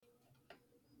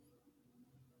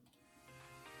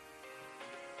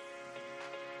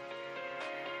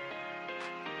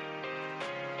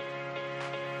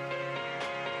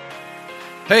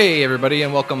Hey, everybody,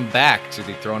 and welcome back to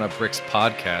the Throwing Up Bricks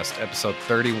podcast, episode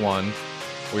 31.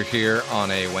 We're here on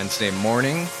a Wednesday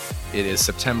morning. It is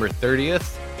September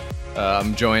 30th.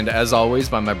 I'm joined, as always,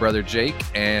 by my brother Jake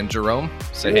and Jerome.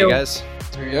 Say hey, guys.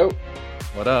 Yo.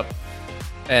 What up?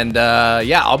 And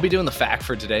I'll be doing the fact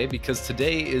for today because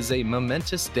today is a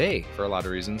momentous day for a lot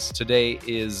of reasons. Today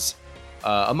is,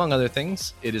 among other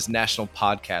things, it is National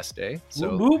Podcast Day.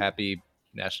 So Whoop, whoop. Happy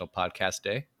National Podcast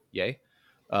Day. Yay.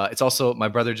 It's also my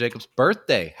brother Jacob's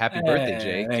birthday. Happy birthday,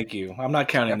 Jake. Thank you. I'm not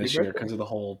counting Happy this year birthday. because of the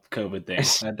whole COVID thing.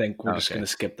 I think we're just Okay. going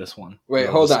to skip this one. Wait,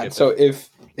 We'll hold on. skip So if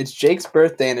it's Jake's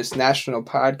birthday and it's National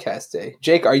Podcast Day,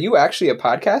 Jake, are you actually a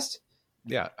podcast?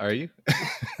 Yeah, are you?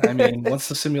 I mean, once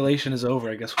the simulation is over,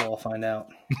 I guess we'll all find out.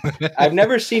 I've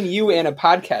never seen you and a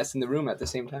podcast in the room at the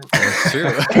same time. That's true.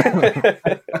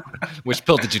 Which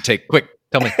pill did you take? Quick,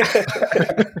 tell me.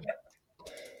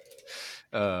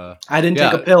 I didn't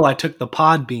take a pill. I took the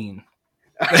pod bean.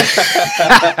 All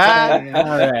right.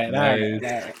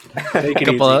 Take it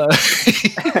easy.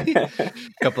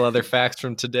 Couple other facts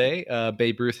from today.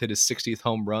 Babe Ruth hit his 60th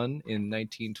home run in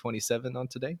 1927 on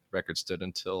today. Record stood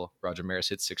until Roger Maris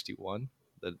hit 61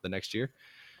 the next year.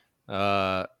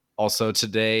 Also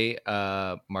today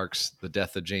marks the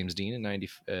death of James Dean in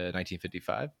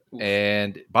 1955. Oof.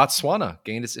 And Botswana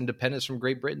gained its independence from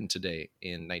Great Britain today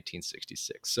in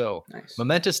 1966. So Nice.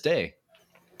 momentous day.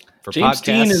 For James podcasts.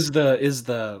 Dean is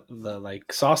the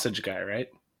like sausage guy, right?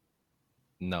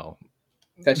 No.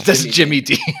 That's Jimmy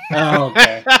Dean. Oh,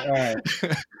 okay. All right.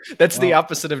 That's the Well.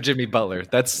 opposite of Jimmy Butler.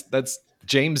 That's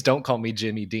James. Don't call me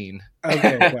Jimmy Dean.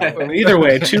 Okay. Well, either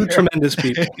way, two tremendous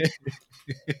people.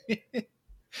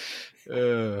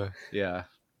 Yeah.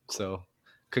 So,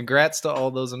 congrats to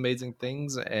all those amazing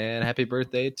things, and happy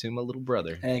birthday to my little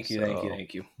brother. Thank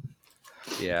you.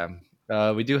 Yeah.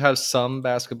 We do have some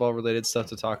basketball related stuff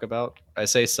to talk about. I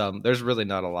say some. There's really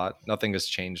not a lot. Nothing has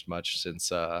changed much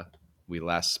since we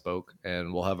last spoke,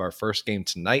 and we'll have our first game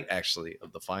tonight, actually,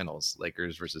 of the finals,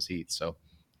 Lakers versus Heat. So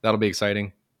that'll be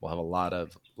exciting. We'll have a lot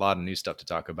of new stuff to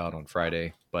talk about on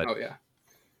Friday. But Oh yeah.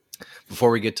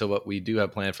 before we get to what we do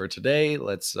have planned for today,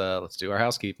 let's do our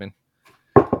housekeeping.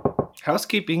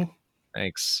 Housekeeping.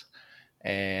 Thanks.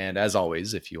 And as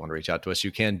always, if you want to reach out to us,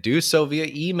 you can do so via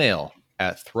email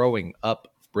at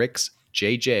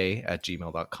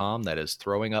throwingupbricksjj@gmail.com. That is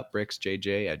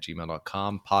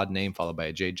throwingupbricksjj@gmail.com. Pod name followed by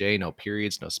a JJ. No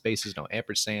periods, no spaces, no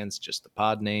ampersands. Just the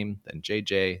pod name, then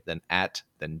JJ, then at,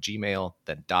 then Gmail,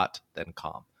 then dot, then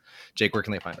com. Jake, where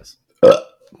can they find us?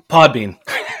 Podbean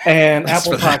and Thanks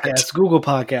Apple for that. Podcasts, Google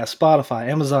Podcasts, Spotify,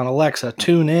 Amazon, Alexa,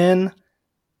 TuneIn.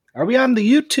 Are we on the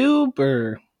YouTube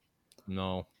or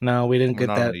No, no? We didn't we're get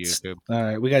not that. on the YouTube. All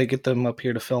right, we got to get them up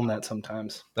here to film that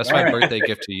sometimes. That's All my right. birthday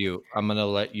gift to you. I'm going to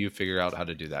let you figure out how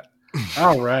to do that.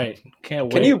 All right,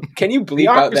 can't wait. Can you bleep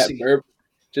out that Theocracy. burp?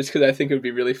 Just because I think it would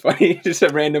be really funny. Just a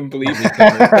random bleep.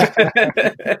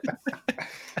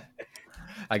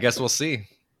 I guess we'll see.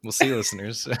 We'll see,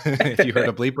 listeners. If you heard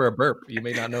a bleep or a burp, you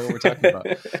may not know what we're talking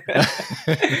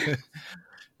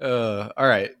about. All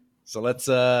right. So let's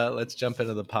jump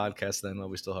into the podcast then while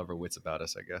we still have our wits about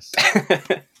us, I guess.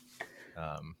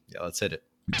 Let's hit it.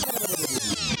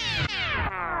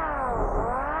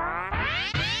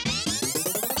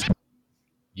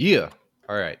 Yeah.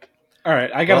 All right. All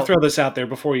right, I got to Well- throw this out there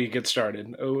before you get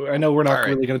started. Oh, I know we're All not right.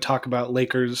 really going to talk about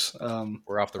Lakers.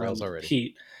 We're off the rails already.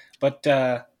 Heat, but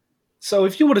so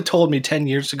if you would have told me 10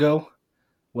 years ago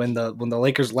when the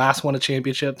Lakers last won a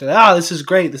championship, that, this is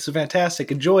great, this is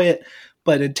fantastic, enjoy it,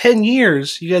 but in 10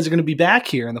 years you guys are going to be back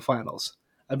here in the finals,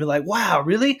 I'd be like, wow,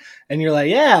 really? And you're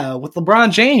like, yeah, with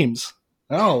LeBron James.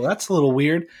 Oh, that's a little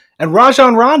weird. And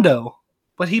Rajon Rondo,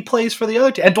 but he plays for the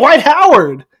other team. And Dwight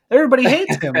Howard, everybody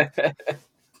hates him.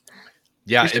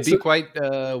 Yeah, It's it'd just be quite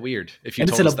weird if you And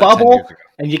it's told in us a that 10 bubble. years ago.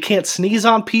 And you can't sneeze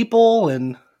on people,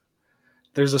 and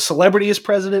there's a celebrity as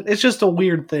president. It's just a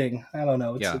weird thing. I don't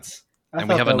know. Yeah. I And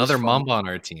we thought have that was another fun. Mamba on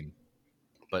our team,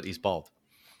 but he's bald.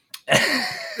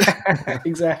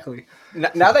 Exactly.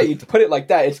 Now that you put it like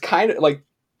that, it's kind of like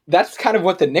that's kind of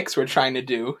what the Knicks were trying to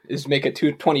do, is make a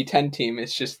 2010 team.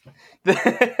 It's just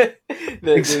the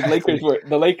Exactly. Lakers were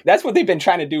that's what they've been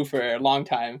trying to do for a long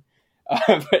time,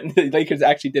 but the Lakers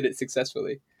actually did it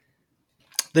successfully.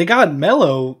 They got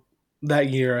Melo that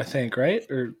year, I think, right?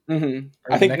 Or I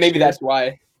think next maybe year? that's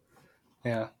why.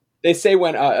 yeah. They say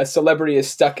when a celebrity is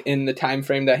stuck in the time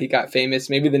frame that he got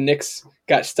famous, maybe the Knicks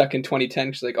got stuck in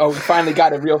 2010. She's like, "Oh, we finally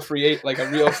got a real free agent, like a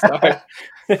real star."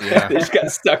 Yeah. They just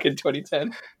got stuck in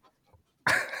 2010.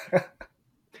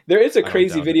 There is a I don't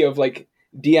crazy doubt it. video of like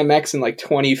DMX in like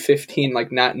 2015,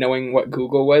 like not knowing what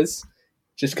Google was,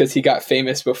 just because he got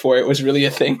famous before it was really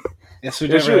a thing. Yes, we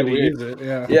It was never had to really use it.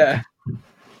 Yeah. Yeah.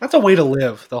 That's a way to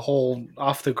live, the whole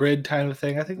off the grid kind of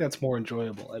thing. I think that's more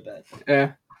enjoyable, I bet.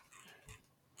 Yeah.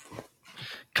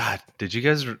 God, did you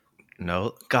guys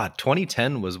know? God,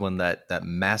 2010 was when that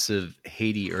massive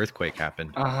Haiti earthquake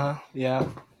happened. Uh-huh. Yeah.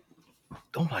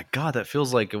 Oh my God, that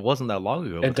feels like it wasn't that long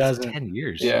ago. It but that's doesn't. 10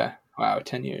 years. Yeah. Wow.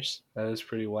 10 years. That is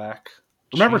pretty whack.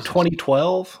 Remember Jesus.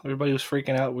 2012? Everybody was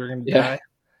freaking out we were going to Yeah. die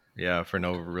Yeah, for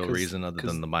no real 'Cause- reason other 'cause-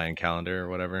 than the Mayan calendar or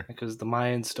whatever. because the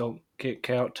Mayans don't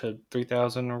count to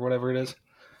 3,000 or whatever it is.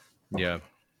 Yeah.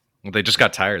 They just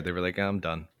got tired. They were like, I'm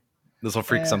done. This will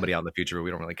freak Eh. somebody out in the future, but we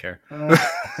don't really care.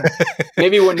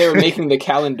 Maybe when they were making the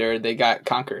calendar, they got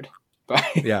conquered.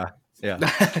 Yeah. he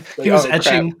Like, was oh,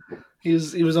 etching. He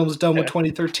was almost done with Yeah.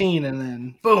 2013, and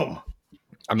then boom.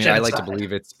 I mean, I like to Genocide.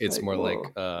 believe it's Like, more whoa.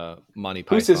 like Monty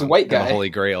Python. Who's this white and the guy? Holy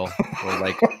Grail, where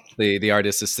like the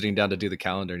artist is sitting down to do the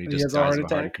calendar and he He just has a dies heart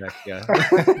of a heart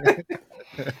attack.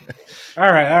 Yeah.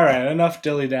 All right. Enough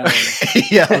dilly dally.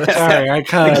 Yeah. Sorry, I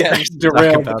kind Again, of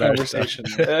derailed the about our conversation.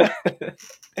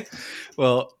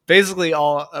 Well, basically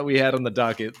all we had on the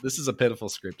docket. This is a pitiful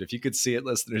script. If you could see it,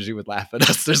 listeners, you would laugh at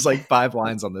us. There's like 5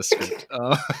 lines on this script.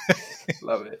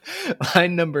 Love it.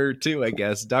 Line number 2, I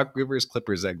guess. Doc Rivers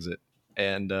Clippers exit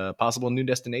and possible new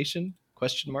destination?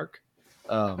 Question mark.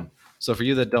 So for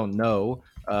you that don't know,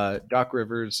 Doc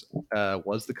Rivers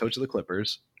was the coach of the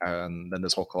Clippers. Then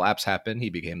this whole collapse happened. He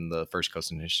became the first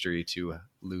coach in history to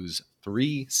lose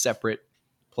 3 separate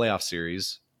playoff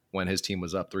series when his team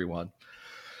was up 3-1.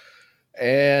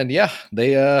 And yeah,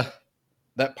 they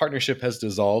that partnership has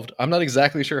dissolved. I'm not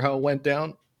exactly sure how it went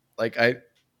down. Like I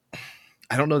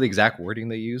don't know the exact wording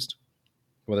they used.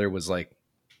 Whether it was like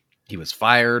he was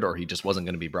fired or he just wasn't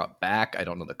going to be brought back. I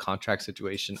don't know the contract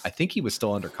situation. I think he was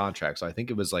still under contract, so I think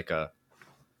it was like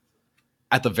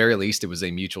at the very least, it was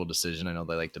a mutual decision. I know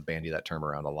they like to bandy that term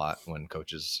around a lot when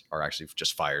coaches are actually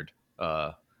just fired.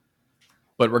 But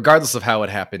regardless of how it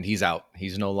happened, he's out.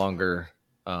 He's no longer,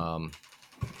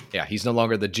 he's no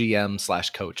longer the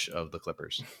GM/coach of the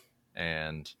Clippers,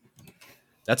 and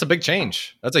that's a big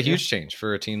change. That's a huge change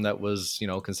for a team that was,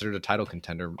 considered a title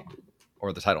contender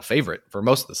or the title favorite for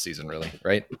most of the season, really,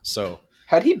 right? So,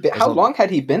 Had he been? How long had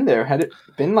he been there? Had it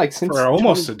been like since For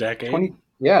almost a decade.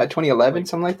 2011,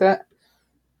 something like that?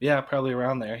 Yeah, probably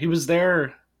around there. He was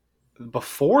there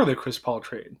before the Chris Paul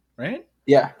trade, right?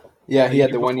 Yeah. Yeah, he A had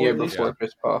year the 1 year before, before yeah.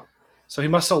 Chris Paul. So he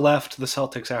must have left the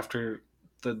Celtics after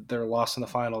their loss in the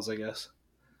finals, I guess.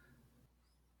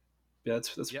 Yeah,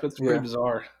 that's Yeah. pretty Yeah.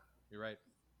 bizarre. you're right.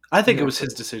 I think it Yeah. was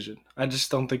his decision. I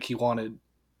just don't think he wanted.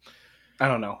 I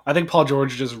don't know. I think Paul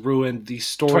George just ruined the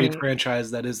storied 20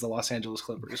 franchise that is the Los Angeles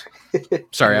Clippers.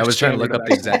 Sorry, I There's was trying to look up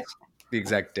standard the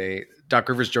exact day. Doc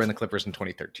Rivers joined the Clippers in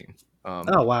 2013.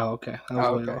 Oh wow, okay, that was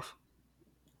Oh, way okay. off.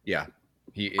 Yeah,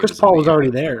 Chris Paul was already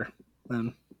there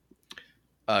then.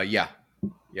 Yeah,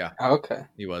 Okay.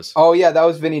 he was. Oh, yeah, that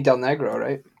was Vinny Del Negro,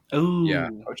 right? Ooh, Yeah.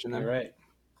 Coaching you're them. right.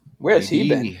 Where has he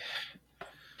been? He's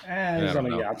I on don't a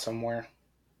know. yacht somewhere.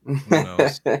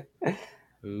 knows?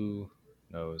 Who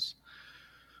knows?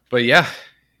 But yeah,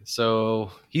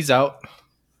 so he's out.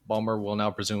 Ballmer will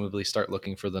now presumably start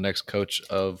looking for the next coach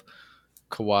of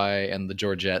Kawhi and the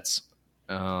Georgettes.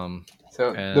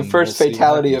 So And the first we'll see what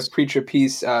fatality happens. of Preacher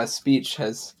Peace speech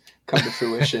has come to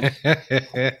fruition.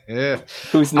 Yeah.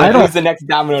 Who's I don't- the next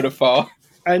domino to fall?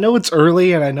 I know it's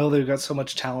early, and I know they've got so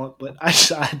much talent, but I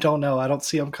don't know. I don't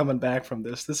see them coming back from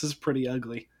this. This is pretty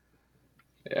ugly.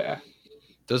 Yeah.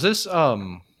 Does this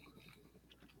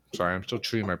sorry, I'm still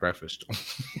chewing my breakfast.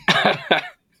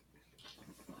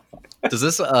 Does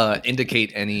this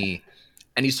indicate any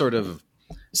sort of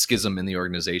schism in the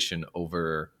organization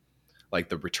over like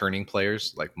the returning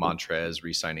players, like Montrez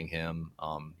re-signing him,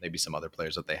 maybe some other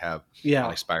players that they have on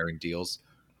Yeah, expiring deals,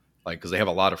 like because they have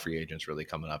a lot of free agents really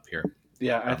coming up here.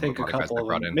 yeah. I think a lot of guys couple they of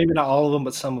brought them, in. maybe not all of them,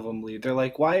 but some of them leave. They're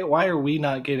like, why are we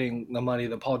not getting the money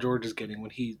that Paul George is getting when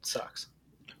he sucks?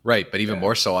 Right, but even Yeah.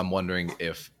 more so, I'm wondering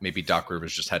if maybe Doc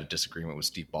Rivers just had a disagreement with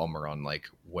Steve Ballmer on like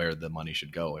where the money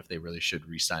should go, if they really should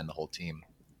re-sign the whole team.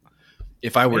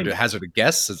 If I were Maybe. to hazard a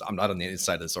guess, since I'm not on the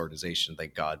inside of this organization,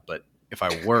 thank God, but if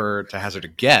I were to hazard a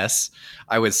guess,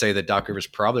 I would say that Doc Rivers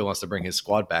probably wants to bring his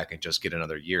squad back and just get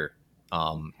another year.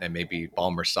 And maybe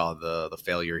Ballmer saw the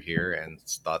failure here and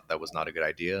thought that was not a good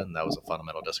idea, and that was a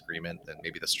fundamental disagreement, and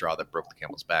maybe the straw that broke the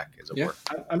camel's back, as it Yeah. were.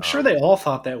 I'm sure they all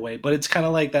thought that way, but it's kind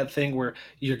of like that thing where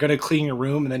you're going to clean your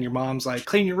room, and then your mom's like,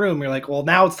 clean your room. You're like, well,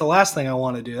 now it's the last thing I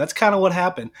want to do. That's kind of what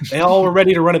happened. They all were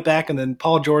ready to run it back, and then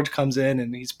Paul George comes in,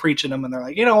 and he's preaching them, and they're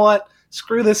like, you know what?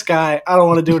 Screw this guy. I don't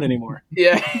want to do it anymore.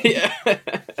 Yeah. Yeah.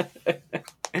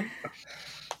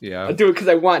 Yeah. I'll do it because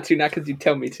I want to, not because you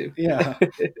tell me to. Yeah.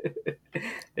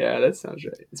 Yeah, that sounds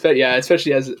right.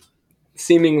 Especially as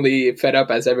seemingly fed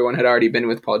up as everyone had already been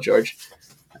with Paul George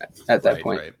at that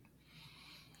point. Right.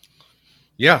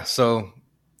 Yeah, so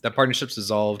that partnership's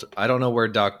dissolved. I don't know where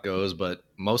Doc goes, but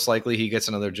most likely he gets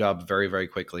another job very, very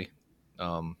quickly.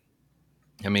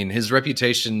 I mean, his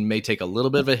reputation may take a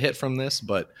little bit of a hit from this,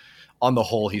 but on the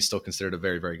whole, he's still considered a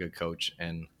very, very good coach,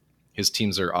 and his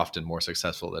teams are often more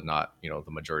successful than not, the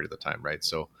majority of the time, right?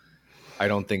 So I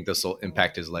don't think this will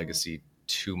impact his legacy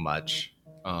too much.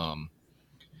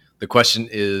 The question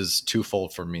is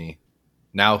twofold for me.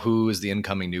 Now, who is the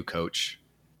incoming new coach?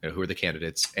 Who are the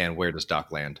candidates, and where does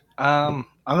Doc land? I'm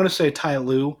going to say Ty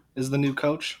Lue is the new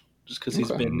coach, just because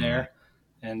he's Okay. been there,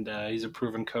 and he's a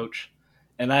proven coach.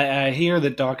 And I hear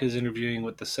that Doc is interviewing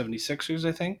with the 76ers,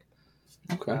 I think.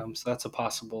 Okay. So that's a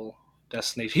possible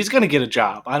destination. He's going to get a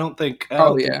job. I don't think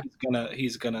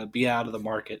he's gonna be out of the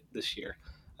market this year.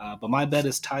 But my bet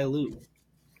is Ty Lue.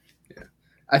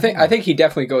 I think he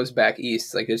definitely goes back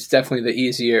east. Like, it's definitely the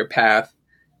easier path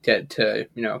to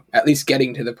at least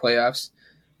getting to the playoffs.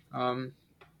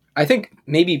 I think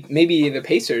maybe the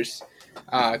Pacers,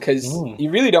 because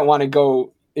you really don't want to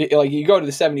go like you go to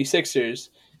the 76ers.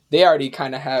 They already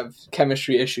kind of have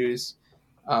chemistry issues.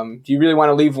 Do you really want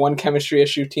to leave one chemistry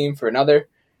issue team for another?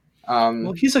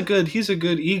 Well, he's a good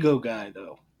ego guy,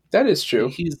 though. That is true.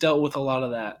 He's dealt with a lot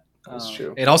of that. That's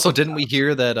true. And also, didn't we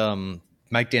hear that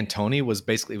Mike D'Antoni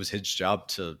was his job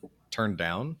to turn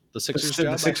down the Sixers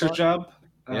job? The Sixers job?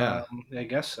 Yeah. I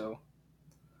guess so.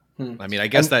 I mean, I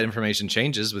guess that information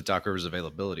changes with Doc Rivers'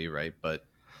 availability, right? But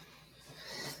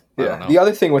yeah. The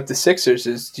other thing with the Sixers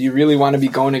is, do you really want to be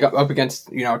going up against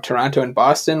Toronto and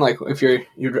Boston? Like, if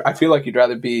I feel like you'd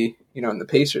rather be in the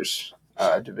Pacers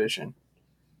division.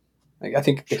 Like, I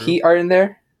think the Heat are in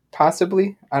there,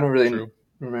 possibly. I don't really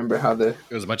remember how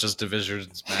as much as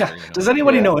divisions matter. Does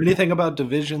anybody know anything about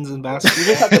divisions in basketball? You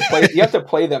just have to play. You have to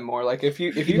play them more. Like, if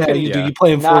you you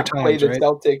play them not 4 times, play the right?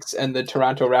 Celtics and the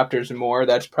Toronto Raptors more,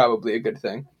 that's probably a good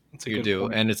thing. You do,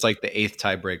 and it's like the 8th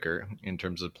tiebreaker in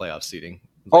terms of playoff seeding.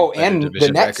 Oh, and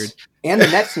the Nets, and the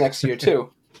Nets next year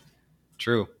too.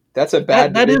 True. That's a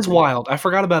bad. That is wild. I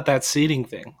forgot about that seeding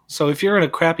thing. So if you're in a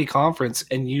crappy conference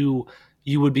and you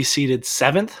would be seeded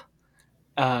 7th,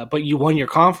 but you won your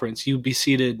conference, you'd be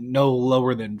seeded no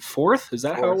lower than 4th. Is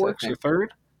that how it works? Or 3rd?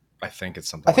 I think it's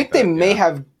something. I think they may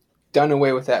have done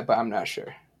away with that, but I'm not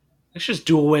sure. Let's just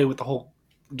do away with the whole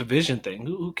division thing.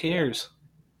 Who cares?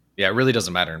 Yeah, it really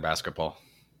doesn't matter in basketball.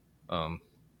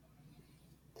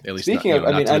 At least speaking of,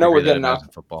 I know we're getting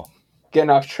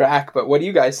off track, but what do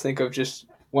you guys think of just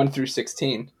 1 through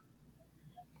 16?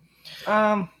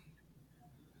 Go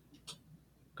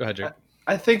ahead, Jake.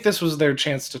 I think this was their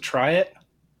chance to try it,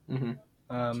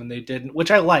 and they didn't,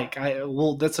 which I like.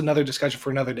 That's another discussion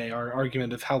for another day. Our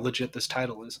argument of how legit this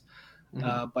title is,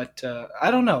 but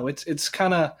I don't know. It's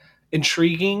kind of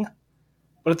intriguing,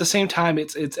 but at the same time,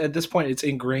 it's at this point it's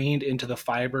ingrained into the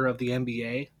fiber of the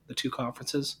NBA, the 2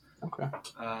 conferences. Okay.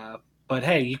 But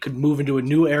hey, you could move into a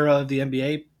new era of the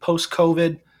NBA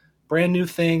post-COVID, brand new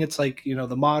thing. It's like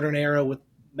the modern era with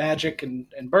Magic and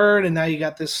Bird, and now you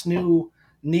got this new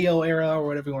Neo era or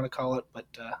whatever you want to call it. But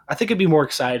I think it'd be more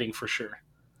exciting for sure.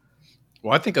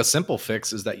 Well, I think a simple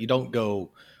fix is that you don't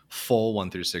go full 1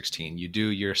 through 16. You do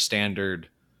your standard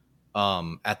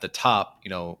at the top,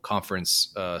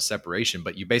 conference separation,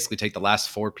 but you basically take the last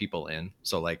 4 people in.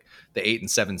 So like the 8 and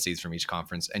 7 seeds from each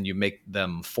conference, and you make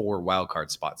them 4 wild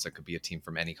card spots that could be a team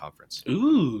from any conference.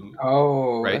 Ooh.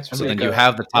 Oh, right. So then you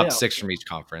have the top 6 from each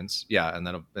conference. Yeah.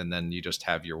 And then you just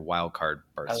have your wild card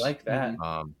berths. I like that.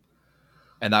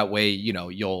 And that way,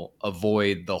 you'll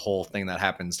avoid the whole thing that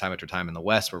happens time after time in the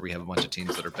West, where we have a bunch of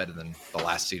teams that are better than the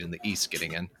last seed in the East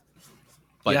getting in.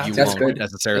 But you won't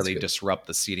necessarily disrupt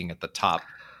the seating at the top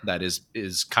that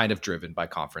is kind of driven by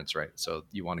conference, right? So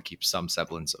you want to keep some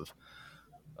semblance of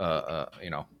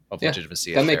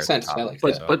legitimacy. That makes sense. I like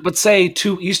that. But say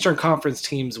 2 Eastern Conference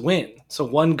teams win, so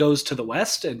one goes to the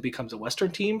West and becomes a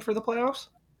Western team for the playoffs.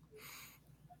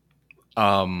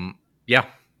 One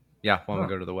would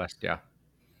go to the West. Yeah.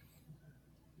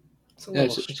 It's a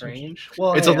little strange.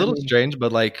 Well, it's a little strange,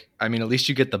 but at least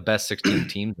you get the best 16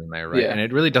 teams in there, right? Yeah. And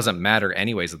it really doesn't matter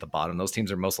anyways at the bottom. Those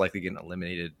teams are most likely getting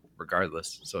eliminated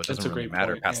regardless, so it doesn't really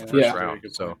matter past the first round.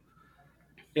 So,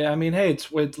 yeah, hey,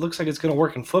 it looks like it's going to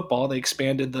work in football. They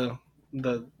expanded the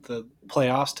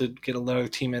playoffs to get another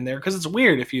team in there because it's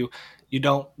weird if you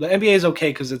don't. The NBA is okay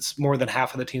because it's more than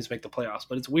half of the teams make the playoffs,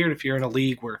 but it's weird if you're in a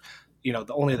league where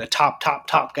only the top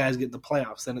guys get in the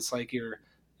playoffs. Then it's like you're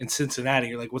in Cincinnati,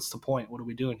 you're like, what's the point? What are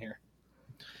we doing here?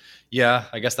 Yeah,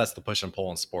 I guess that's the push and pull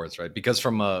in sports, right? Because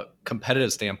from a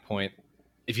competitive standpoint,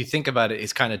 if you think about it,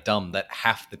 it's kind of dumb that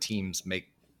half the teams make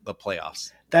the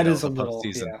playoffs. That is a the little,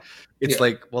 postseason. yeah. It's Yeah.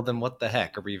 like, well, then what the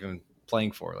heck are we even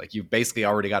playing for? Like, you've basically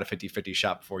already got a 50-50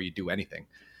 shot before you do anything.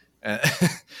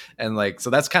 And like, so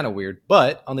that's kind of weird.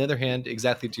 But on the other hand,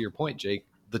 exactly to your point, Jake,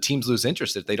 the teams lose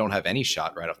interest if they don't have any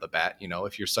shot right off the bat. You know,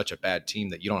 if you're such a bad team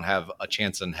that you don't have a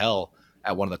chance in hell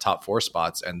at one of the top 4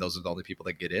 spots and those are the only people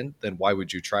that get in, then why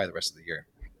would you try the rest of the year?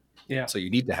 Yeah. So you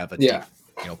need to have a Yeah.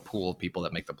 deep, pool of people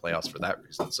that make the playoffs for that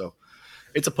reason. So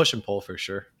it's a push and pull for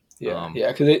sure. Yeah,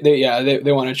 because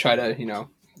they want to try to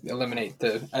eliminate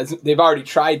as they've already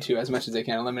tried to as much as they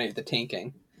can eliminate the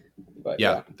tanking. But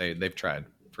they've tried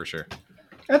for sure.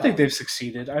 I think they've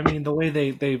succeeded. I mean, the way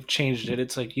they've changed it,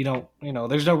 it's like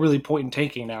there's no really point in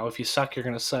tanking now. If you suck, you're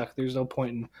going to suck. There's no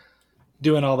point in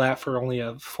doing all that for only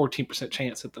a 14%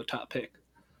 chance at the top pick.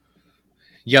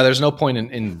 Yeah, there's no point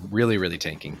in really, really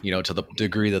tanking, to the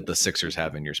degree that the Sixers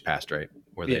have in years past, right?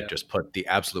 Where they just put the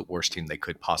absolute worst team they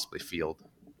could possibly field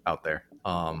out there.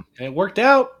 And it worked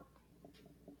out.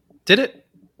 Did it?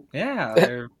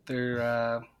 Yeah,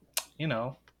 they're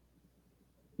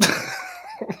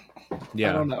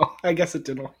Yeah. I don't know. I guess it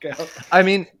didn't work out. I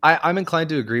mean, I'm inclined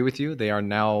to agree with you. They are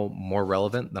now more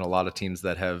relevant than a lot of teams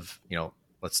that have,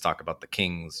 let's talk about the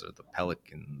Kings or the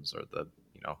Pelicans or the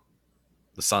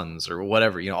Suns or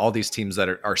whatever, all these teams that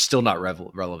are still not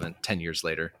relevant 10 years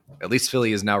later. At least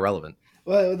Philly is now relevant.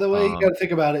 Well, the way you got to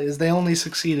think about it is they only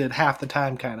succeeded half the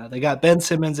time, kind of. They got Ben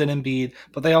Simmons and Embiid,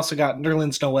 but they also got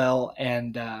Nerlens Noel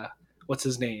and what's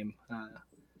his name?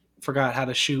 Forgot how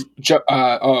to shoot.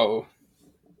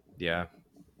 Yeah.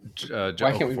 Why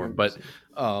can't we Okafor, but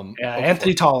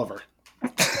Anthony Tolliver.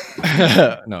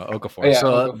 No, Okafor. Yeah,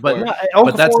 so, Okafor.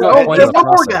 but that's the point of the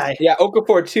process. Guy. Yeah,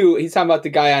 Okafor too. He's talking about the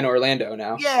guy on Orlando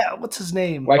now. Yeah, what's his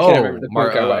name? Why can't I remember the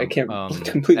point guard? I can't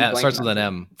completely blank starts on with an it.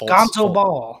 M. Gonzo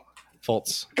Ball.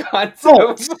 Fultz.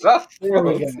 There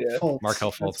we go. Yeah.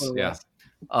 Markelle Fultz. Yeah.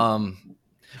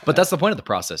 But that's the point of the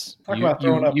process. You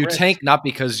bricks. tank not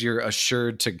because you're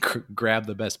assured to grab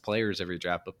the best players every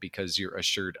draft, but because you're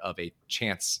assured of a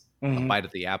chance, a bite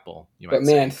at the apple. But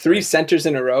man, 3 centers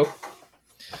in a row.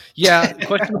 Yeah,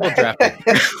 questionable drafting.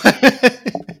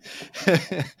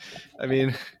 I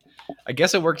mean, I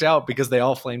guess it worked out because they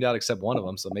all flamed out except one of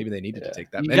them, so maybe they needed to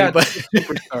take that many. Got but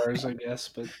superstars, I guess.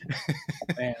 But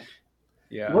man,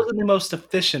 it wasn't the most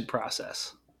efficient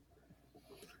process.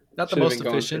 Not the Should've most been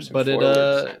going for efficient, some but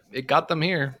forwards. it got them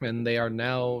here, and they are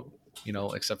now,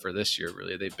 except for this year,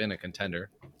 really, they've been a contender.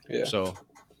 Yeah. So,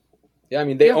 Yeah, I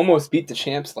mean, they almost beat the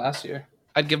champs last year.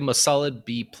 I'd give them a solid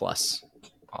B+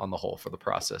 on the whole for the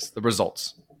process. The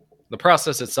results, the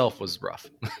process itself was rough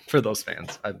for those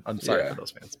fans. I'm sorry for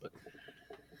those fans, but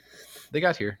they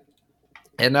got here,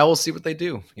 and now we'll see what they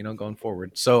do, going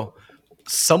forward. So,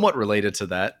 somewhat related to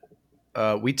that,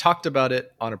 we talked about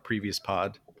it on a previous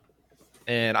pod.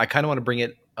 And I kind of want to bring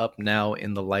it up now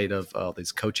in the light of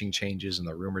these coaching changes and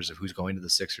the rumors of who's going to the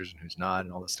Sixers and who's not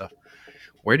and all this stuff.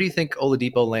 Where do you think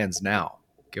Oladipo lands now,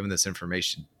 given this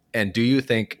information? And do you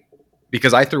think,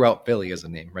 because I threw out Philly as a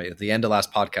name, right? At the end of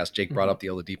last podcast, Jake brought up the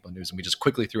Oladipo news, and we just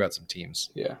quickly threw out some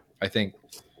teams. Yeah. I think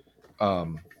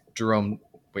Jerome,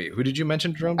 wait, who did you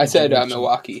mention, Jerome? I said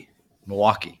Milwaukee.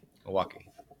 Milwaukee.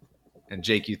 And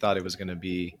Jake, you thought it was going to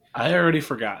be... I already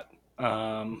forgot.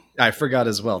 I forgot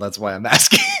as well. That's why I'm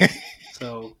asking.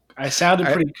 So I sounded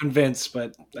pretty convinced,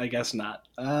 but I guess not.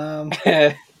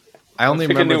 I only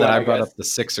Pick a remember new that one, I I brought guess. up the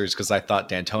Sixers because I thought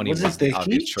D'Antoni Was was it the the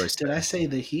obvious Heat? choice. Did I say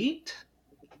the Heat?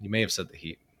 You may have said the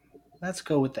Heat. Let's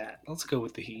go with that. Let's go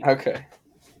with the Heat. Okay.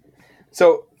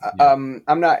 So I'm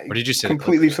not Or did you say the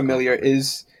completely Clippers? familiar.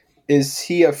 Is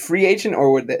he a free agent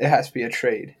or it has to be a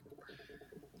trade?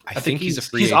 I think he's a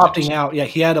free He's agent. opting out. Yeah,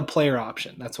 he had a player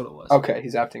option. That's what it was. Okay,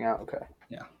 he's opting out. Okay.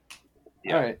 Yeah.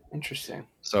 All right. Interesting.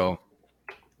 So,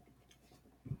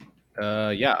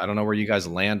 I don't know where you guys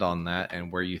land on that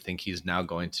and where you think he's now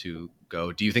going to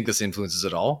go. Do you think this influences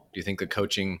at all? Do you think the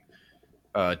coaching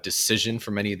decision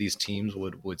from any of these teams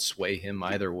would sway him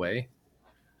either way?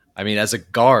 I mean, as a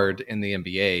guard in the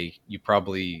NBA, you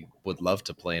probably would love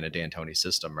to play in a D'Antoni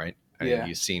system, right? I mean,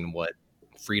 you've seen what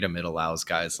freedom it allows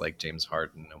guys like James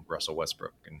Harden and Russell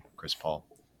Westbrook and Chris Paul.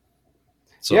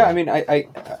 So, yeah, I mean, I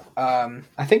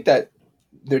think that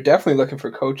they're definitely looking for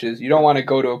coaches. You don't want to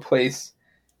go to a place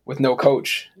with no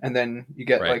coach and then you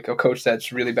get like a coach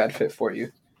that's really bad fit for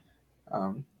you.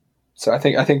 So I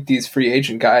think these free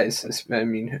agent guys, I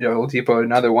mean, Oladipo,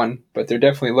 another one, but they're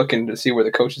definitely looking to see where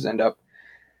the coaches end up.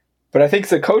 But I think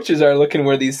the coaches are looking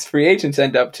where these free agents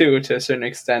end up too, to a certain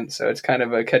extent. So it's kind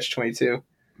of a catch-22.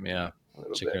 Yeah,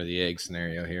 chicken or the egg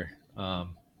scenario here.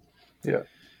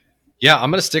 Yeah,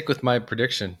 I'm gonna stick with my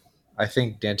prediction. I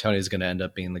think D'Antoni is gonna end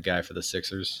up being the guy for the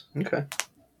Sixers. Okay.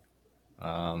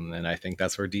 And I think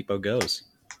that's where Depot goes.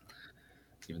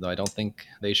 Even though I don't think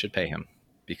they should pay him,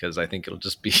 because I think it'll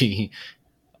just be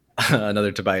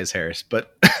another Tobias Harris.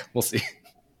 But we'll see.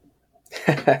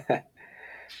 But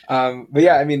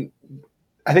yeah, I mean,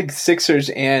 I think Sixers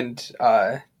and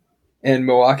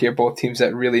Milwaukee are both teams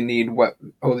that really need what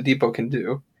Oladipo can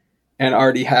do, and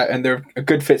already have, and they're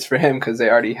good fits for him because they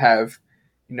already have,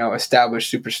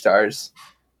 established superstars.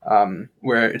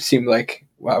 Where it seemed like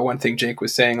one thing Jake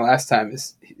was saying last time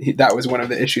is that was one of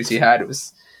the issues he had. It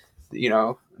was,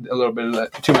 a little bit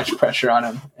of too much pressure on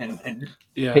him and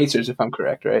Pacers, if I'm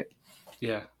correct, right?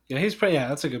 Yeah. Yeah,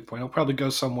 that's a good point. He'll probably go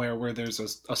somewhere where there's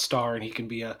a star and he can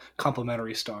be a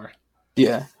complimentary star.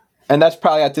 Yeah. And that's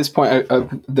probably at this point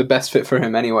the best fit for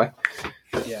him anyway.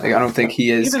 Yeah. Like, I don't think he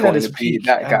is even going at his to be peak,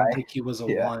 that guy. I don't think he was a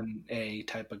 1A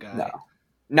type of guy. No.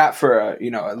 Not for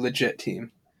a legit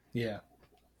team. Yeah.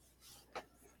 I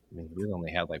mean, we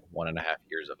only had like 1.5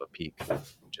 years of a peak,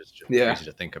 which is just Yeah. crazy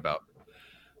to think about.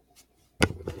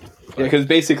 Yeah, because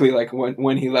basically, like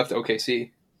when he left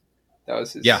OKC, that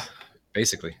was his. Yeah,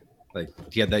 basically, like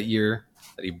he had that year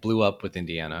that he blew up with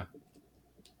Indiana,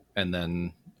 and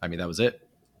then I mean that was it.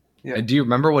 Yeah. And do you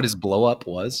remember what his blow up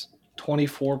was?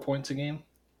 24 points a game.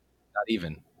 Not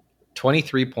even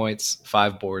 23 points,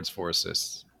 5 boards, 4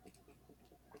 assists.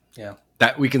 Yeah,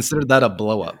 that we considered that a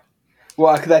blow up.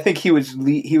 Well, because I think he was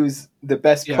the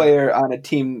best player on a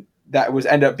team that was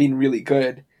ended up being really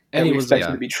good. And he was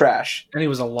expected to be trash. And he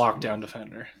was a lockdown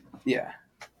defender. Yeah.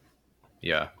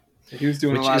 Yeah. He was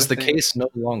doing Which a lot is of the things. case no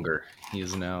longer. He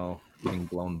is now getting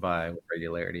blown by with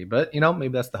regularity. But, maybe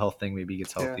that's the health thing. Maybe he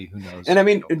gets healthy. Who knows? And I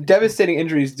mean, devastating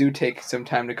injuries do take some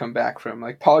time to come back from.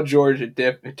 Like Paul George, it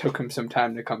took him some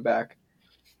time to come back.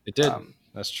 It did.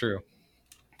 That's true.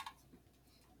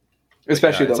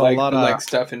 Especially the leg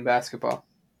stuff in basketball.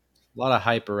 A lot of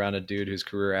hype around a dude whose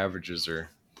career averages are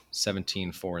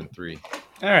 17, 4, and 3.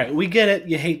 All right, we get it.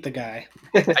 You hate the guy.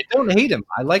 I don't hate him.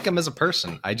 I like him as a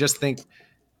person. I just think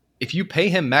if you pay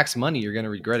him max money, you're going to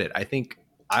regret it. I think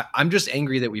I'm just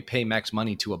angry that we pay max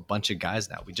money to a bunch of guys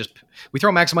now. We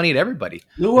throw max money at everybody.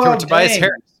 We throw it to Tobias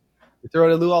Harris. We throw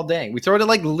it at Luol Deng. We throw it at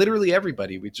like literally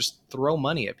everybody. We just throw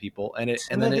money at people, and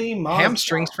then it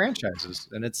hamstrings franchises.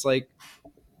 And it's like,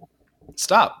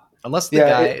 stop. Unless the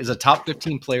guy is a top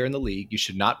 15 player in the league, you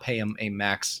should not pay him a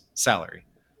max salary.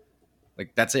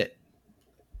 Like, that's it.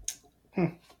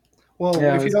 Well,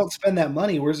 if you don't spend that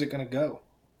money, where's it going to go?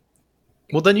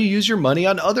 Well, then you use your money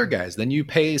on other guys. Then you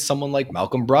pay someone like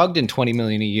Malcolm Brogdon $20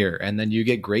 million a year, and then you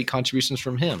get great contributions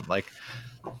from him. Like,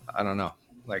 I don't know.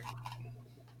 Like,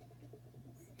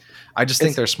 I just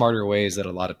think there's smarter ways that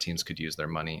a lot of teams could use their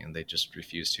money, and they just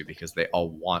refuse to because they all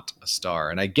want a star.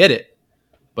 And I get it.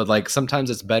 But like sometimes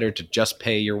it's better to just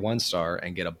pay your one star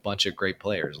and get a bunch of great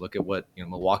players. Look at what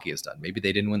Milwaukee has done. Maybe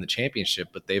they didn't win the championship,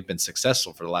 but they've been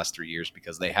successful for the last 3 years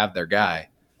because they have their guy,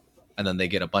 and then they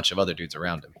get a bunch of other dudes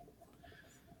around him.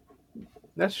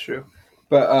 That's true,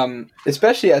 but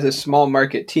especially as a small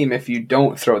market team, if you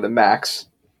don't throw the max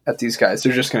at these guys,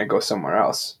 they're just going to go somewhere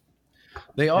else.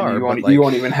 They are. You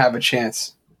won't even have a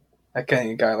chance at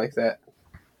getting a guy like that.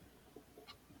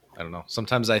 I don't know.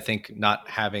 Sometimes I think not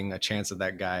having a chance at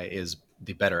that guy is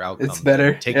the better outcome. It's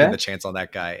better. Taking the chance on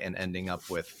that guy and ending up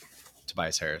with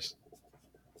Tobias Harris.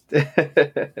 Yeah,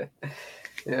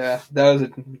 that was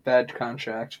a bad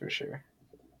contract for sure.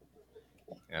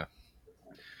 Yeah.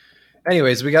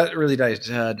 Anyways, we got really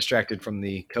distracted from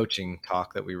the coaching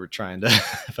talk that we were trying to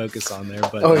focus on there.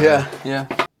 But yeah.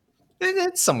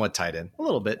 It's somewhat tied in a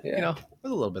little bit. Yeah. A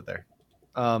little bit there.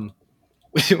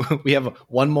 We have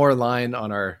one more line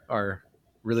on our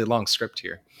really long script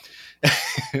here.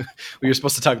 We were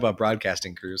supposed to talk about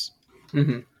broadcasting crews.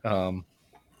 Mm-hmm.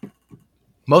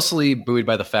 Mostly buoyed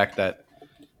by the fact that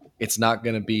it's not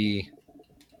going to be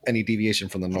any deviation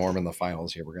from the norm in the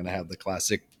finals here. We're going to have the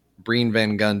classic Breen,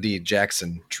 Van Gundy,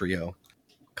 Jackson trio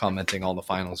commenting all the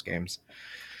finals games.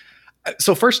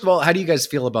 So first of all, how do you guys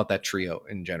feel about that trio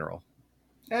in general?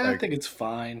 I think it's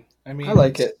fine. I mean, I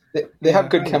like it. They have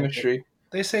good chemistry.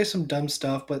 They say some dumb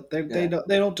stuff, but they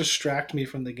don't distract me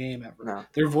from the game ever. No.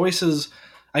 Their voices,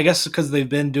 I guess because they've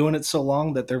been doing it so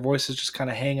long that their voices just kind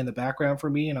of hang in the background for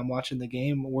me and I'm watching the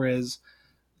game. Whereas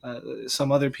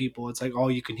some other people, it's like all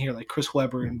you can hear, like Chris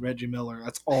Webber and Reggie Miller.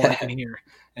 That's all I can hear.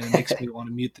 And it makes me want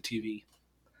to mute the TV.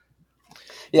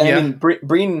 Yeah. I mean,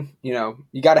 Breen, you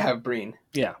got to have Breen.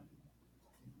 Yeah.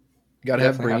 You got to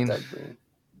have Breen.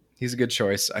 He's a good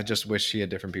choice. I just wish he had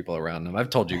different people around him. I've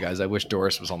told you guys, I wish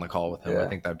Doris was on the call with him. Yeah. I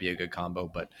think that'd be a good combo,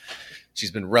 but she's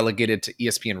been relegated to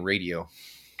ESPN Radio,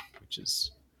 which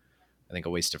is, I think, a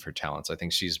waste of her talents. I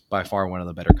think she's by far one of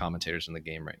the better commentators in the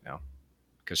game right now.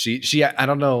 Because she I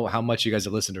don't know how much you guys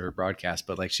have listened to her broadcast,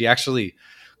 but like she actually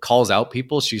calls out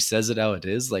people. She says it how it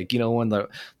is. Like, you know, when the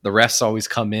refs always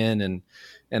come in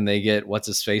and they get what's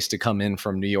his face to come in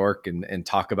from New York and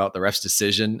talk about the ref's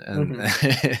decision, and,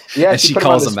 Yeah, and she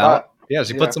calls them out. Yeah,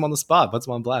 she puts them on the spot, puts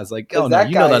them on blast. Like, oh no,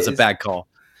 you know that's a bad call.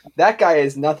 That guy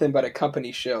is nothing but a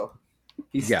company shill.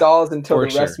 He stalls until the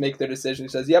refs make their decision. He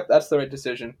says, "Yep, that's the right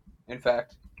decision. In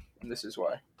fact, and this is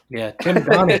why." Yeah, Tim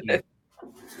Donaghy.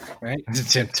 Right?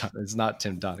 It's not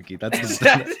Tim Donaghy. That's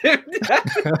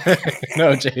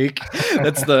no, Jake.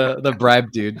 That's the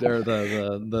bribe dude or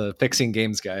the fixing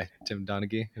games guy, Tim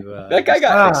Donaghy. Who, that guy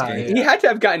got he had to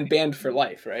have gotten banned for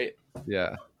life, right?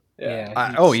 Yeah.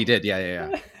 He did.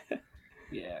 Yeah.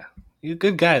 Yeah, he's a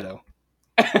good guy though.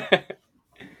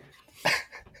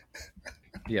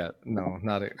 Yeah, no,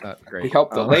 not great. He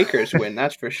helped the Lakers win,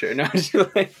 that's for sure. No,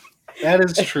 that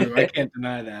is true. I can't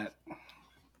deny that.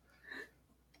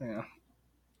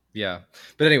 Yeah.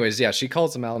 But anyways, yeah, she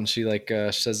calls him out and she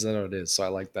says that it is. So I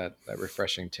like that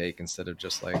refreshing take instead of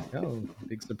just like, oh,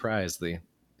 big surprise. The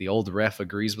old ref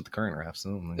agrees with the current refs.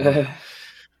 Oh my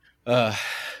God.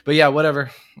 But yeah, whatever.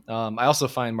 I also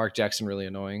find Mark Jackson really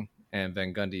annoying, and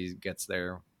Van Gundy gets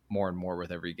there more and more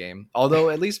with every game. Although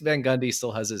at least Van Gundy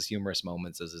still has his humorous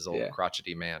moments as his old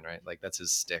crotchety man, right? Like that's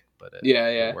his stick, but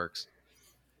it works.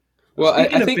 Well,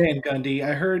 I think Van Gundy,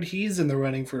 I heard he's in the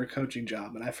running for a coaching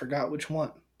job, and I forgot which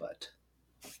one. But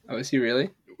is he really?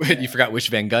 Wait, you forgot which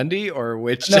Van Gundy or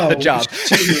which job?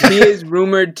 He is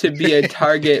rumored to be a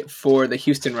target for the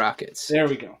Houston Rockets. There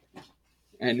we go.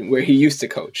 And where he used to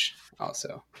coach,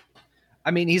 also.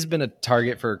 I mean, he's been a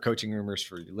target for coaching rumors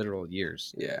for literal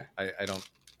years. Yeah,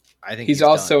 I think he's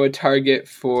also a target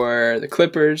for the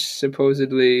Clippers,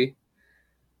 supposedly.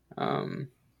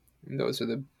 Those are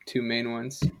the two main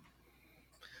ones.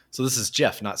 So this is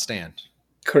Jeff, not Stan.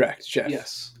 Correct, Jeff.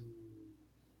 Yes.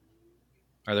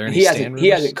 Are there any Stan rumors? He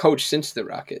hasn't coached since the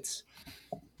Rockets.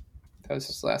 That was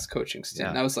his last coaching stint.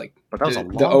 Yeah. That was like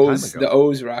the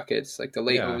O's Rockets, like the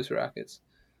late O's Rockets.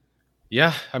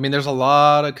 Yeah, I mean, there's a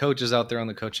lot of coaches out there on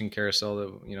the coaching carousel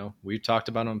that, you know, we've talked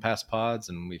about them in past pods,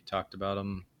 and we've talked about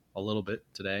them a little bit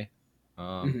today.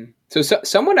 So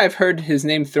someone I've heard his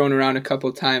name thrown around a couple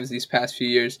of times these past few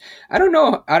years. I don't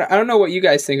know. I don't know what you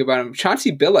guys think about him.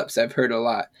 Chauncey Billups, I've heard a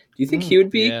lot. Do you think he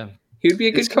would be? Yeah. He would be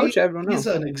a good coach. I don't know. He's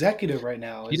an executive right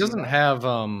now. He doesn't have.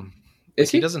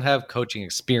 He doesn't have coaching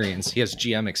experience. He has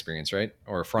GM experience, right,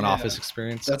 or front office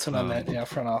experience. That's what I meant. Yeah,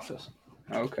 front office.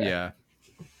 Okay. Yeah.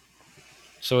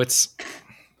 So it's,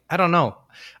 I don't know.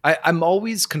 I'm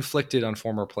always conflicted on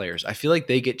former players. I feel like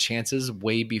they get chances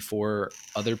way before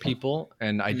other people,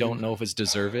 and I don't know if it's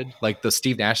deserved. Like the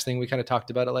Steve Nash thing, we kind of talked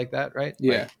about it like that, right?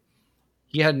 Yeah. Like,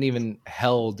 he hadn't even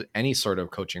held any sort of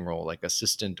coaching role, like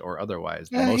assistant or otherwise.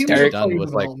 The most he's done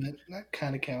was like that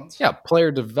kind of counts. Yeah,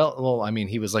 player development. Well, I mean,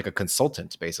 he was like a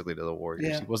consultant basically to the Warriors.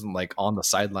 Yeah. He wasn't like on the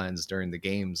sidelines during the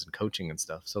games and coaching and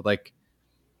stuff. So like,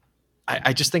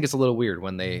 I just think it's a little weird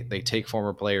when they take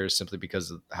former players simply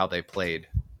because of how they played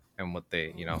and what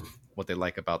they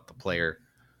like about the player,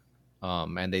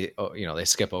 and they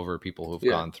skip over people who've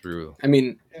gone through. I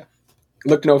mean,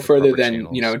 look no further than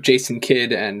Jason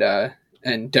Kidd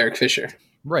and Derek Fisher.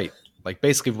 Right, like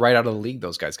basically right out of the league,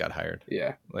 those guys got hired.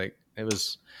 Yeah, like it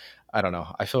was. I don't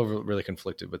know. I feel really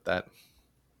conflicted with that.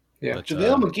 Yeah, but,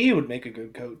 JaVale McGee would make a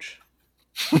good coach.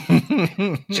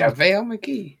 JaVale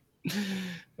McGee.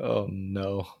 Oh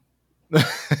no.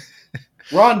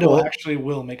 Rondo actually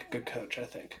will make a good coach, I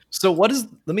think. So what is?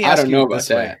 Let me ask you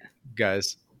this way,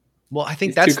 guys. Well, I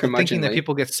think that's the thinking that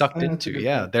people get sucked into.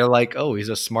 Yeah, they're like, "Oh, he's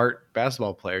a smart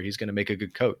basketball player. He's going to make a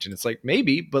good coach." And it's like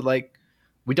maybe, but like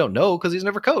we don't know because he's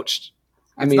never coached.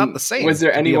 It's not the same. Was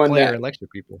there anyone that lecture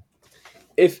people?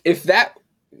 If that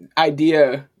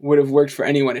idea would have worked for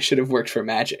anyone, it should have worked for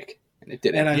Magic, and it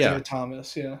didn't. And Isaiah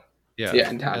Thomas, Yeah,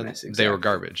 and Thomas. Exactly. They were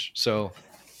garbage. So,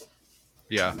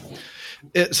 yeah.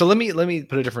 So let me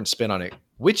put a different spin on it.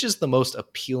 Which is the most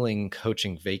appealing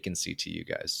coaching vacancy to you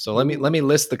guys? So let me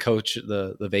list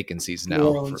the vacancies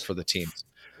now for the teams.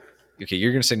 Okay,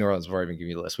 you're going to say New Orleans before I even give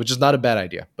you the list, which is not a bad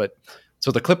idea. But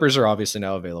so the Clippers are obviously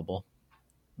now available.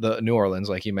 The New Orleans,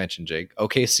 like you mentioned, Jake.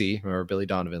 OKC, remember Billy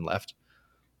Donovan left,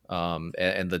 and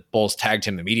the Bulls tagged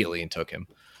him immediately and took him.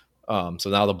 So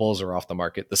now the Bulls are off the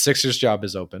market. The Sixers job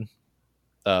is open.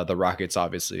 The Rockets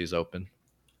obviously is open.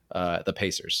 The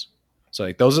Pacers. So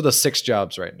like those are the 6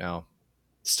 jobs right now,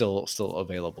 still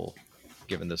available,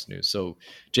 given this news. So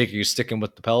Jake, are you sticking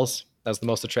with the Pels as the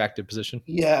most attractive position?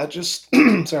 Yeah, just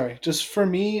just for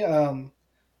me,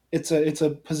 it's a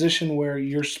position where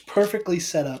you're perfectly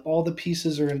set up. All the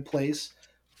pieces are in place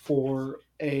for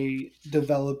a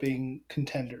developing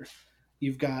contender.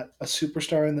 You've got a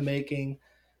superstar in the making.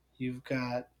 You've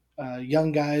got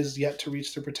young guys yet to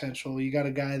reach their potential. You got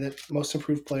a guy that most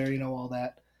improved player, all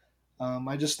that.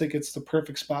 I just think it's the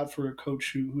perfect spot for a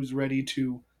coach who's ready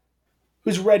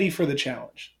for the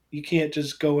challenge. You can't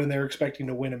just go in there expecting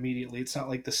to win immediately. It's not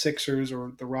like the Sixers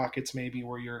or the Rockets maybe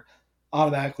where you're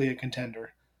automatically a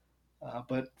contender.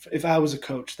 But if I was a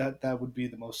coach, that would be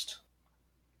the most.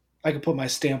 I could put my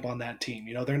stamp on that team.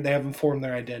 They haven't formed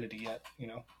their identity yet.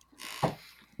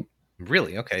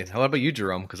 Really? Okay. How about you,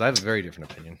 Jerome? Because I have a very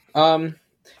different opinion.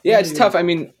 Yeah, it's tough. I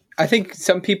mean, I think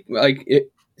some people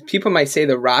people might say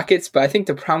the Rockets, but I think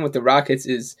the problem with the Rockets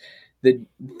is the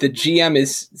GM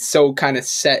is so kind of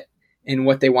set in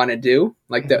what they want to do.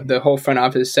 Like the whole front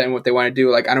office is set in what they want to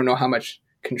do. Like, I don't know how much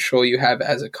control you have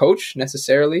as a coach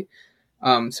necessarily.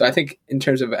 So I think in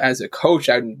terms of as a coach,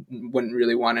 I wouldn't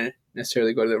really want to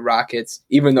necessarily go to the Rockets,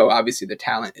 even though obviously the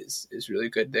talent is really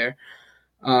good there.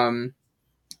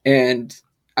 And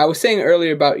I was saying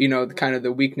earlier about, the kind of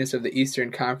the weakness of the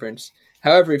Eastern Conference.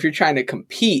 However, if you're trying to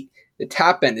compete, the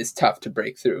top end is tough to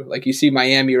break through. Like you see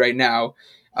Miami right now,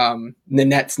 the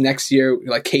Nets next year,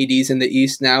 like KD's in the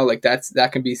East now, like that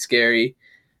can be scary.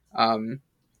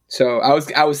 So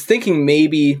I was thinking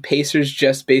maybe Pacers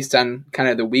just based on kind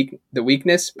of the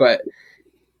weakness, but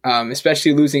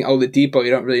especially losing Oladipo, you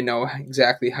don't really know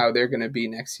exactly how they're going to be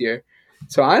next year.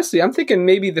 So honestly, I'm thinking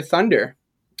maybe the Thunder,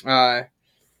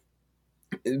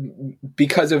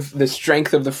 because of the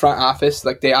strength of the front office.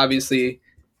 Like they obviously,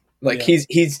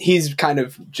 he's kind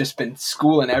of just been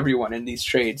schooling everyone in these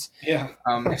trades. Yeah,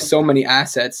 so many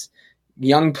assets,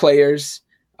 young players.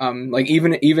 Like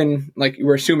even like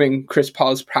we're assuming Chris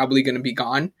Paul is probably going to be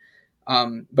gone.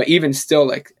 But even still,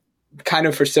 like kind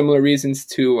of for similar reasons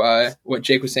to what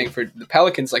Jake was saying for the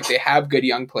Pelicans, like they have good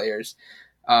young players,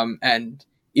 and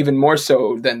even more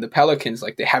so than the Pelicans,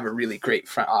 like they have a really great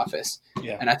front office.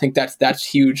 Yeah. And I think that's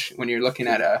huge when you're looking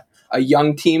at a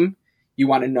young team. You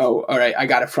want to know, all right, I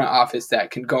got a front office that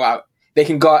can go out. They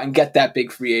can go out and get that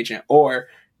big free agent, or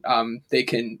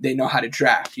they know how to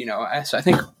draft. So I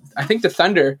think the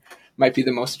Thunder might be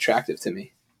the most attractive to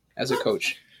me as a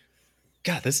coach.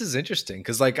 God, this is interesting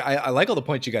because I like all the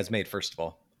points you guys made. First of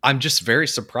all, I'm just very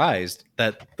surprised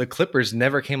that the Clippers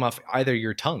never came off either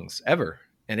your tongues ever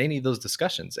in any of those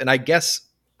discussions. And I guess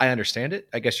I understand it.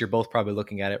 I guess you're both probably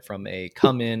looking at it from a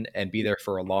come in and be there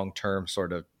for a long-term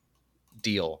sort of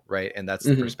deal, right? And that's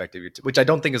the perspective, which I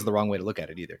don't think is the wrong way to look at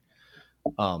it either.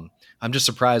 I'm just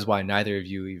surprised why neither of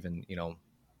you even,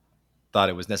 thought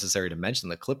it was necessary to mention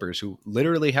the Clippers, who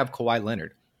literally have Kawhi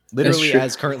Leonard. Literally,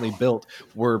 as currently built,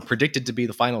 were predicted to be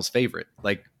the finals favorite.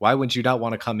 Like, why would you not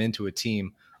want to come into a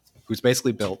team who's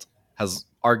basically built, has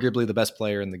arguably the best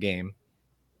player in the game,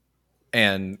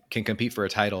 and can compete for a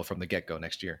title from the get-go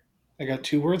next year? I got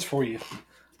 2 words for you.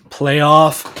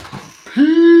 Playoff.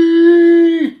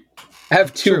 I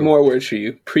have 2 more words for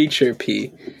you. Preacher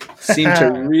P. Seem to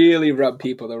really rub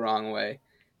people the wrong way.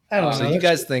 I don't know. So you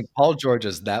guys think Paul George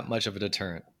is that much of a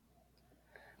deterrent?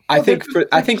 I think for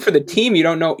the team, you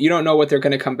don't know what they're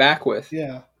going to come back with.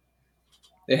 Yeah.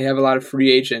 They have a lot of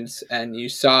free agents, and you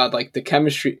saw like the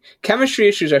chemistry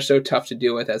issues are so tough to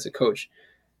deal with as a coach.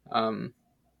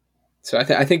 So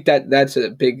I think that's a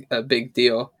big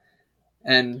deal.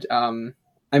 And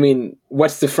I mean,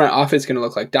 what's the front office going to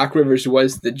look like? Doc Rivers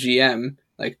was the GM.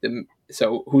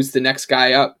 So who's the next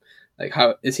guy up? Like,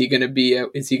 how is he going to be?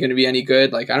 Is he going to be any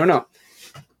good? Like, I don't know.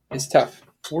 It's tough.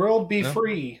 World be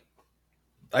free.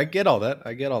 I get all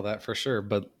that for sure.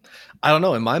 But I don't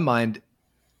know. In my mind,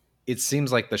 it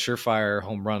seems like the surefire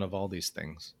home run of all these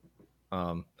things.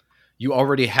 You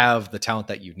already have the talent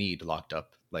that you need locked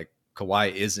up. Like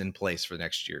Kawhi is in place for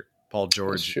next year. Paul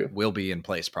George will be in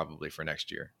place probably for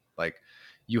next year. Like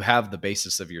you have the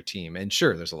basis of your team. And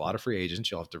sure, there's a lot of free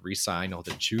agents. You'll have to re-sign. You'll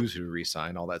have to choose who to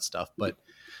re-sign, all that stuff. But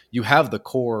you have the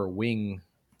core wing,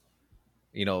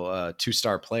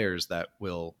 2-star players that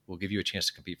will give you a chance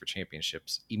to compete for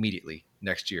championships immediately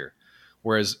next year.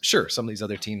 Whereas, sure, some of these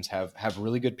other teams have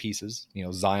really good pieces.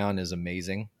 Zion is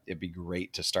amazing. It'd be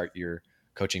great to start your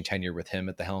coaching tenure with him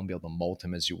at the helm, be able to mold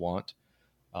him as you want.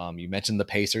 You mentioned the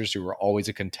Pacers, who were always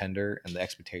a contender, and the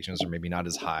expectations are maybe not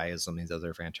as high as some of these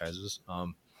other franchises.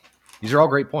 These are all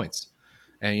great points.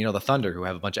 And, the Thunder, who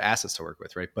have a bunch of assets to work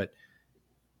with, right? But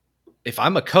if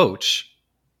I'm a coach,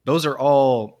 those are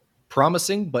all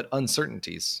promising but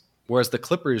uncertainties. Whereas the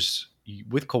Clippers,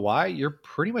 with Kawhi, you're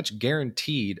pretty much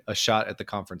guaranteed a shot at the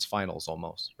conference finals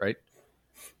almost, right?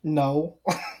 No.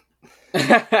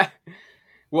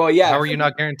 Well, yeah. How are you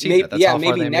not guaranteed maybe, that? That's how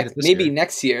far they made it this maybe year.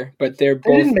 next year. But they're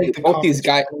They didn't make the both these conference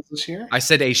guys. finals this year. I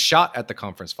said a shot at the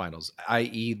conference finals,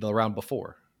 i.e., the round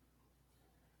before.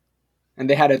 And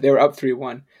they were up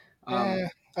 3-1. I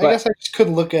but- guess I just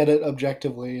couldn't look at it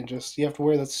objectively and just you have to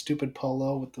wear that stupid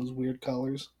polo with those weird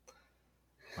colors.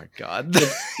 Oh my God,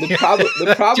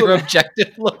 The problem your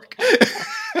objective look.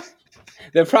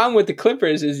 The problem with the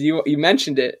Clippers is you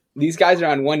mentioned it. These guys are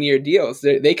on 1-year deals.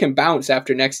 They can bounce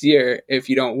after next year if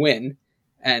you don't win.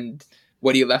 And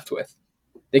what are you left with?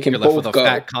 They can You're left both with a go.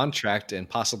 fat contract and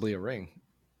possibly a ring.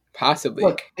 Possibly.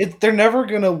 Look, they're never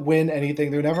going to win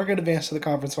anything. They're never going to advance to the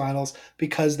conference finals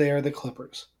because they are the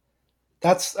Clippers.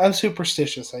 I'm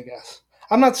superstitious, I guess.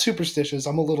 I'm not superstitious.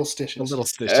 I'm a little stitious. A little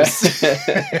stitches.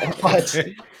 But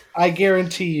I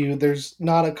guarantee you there's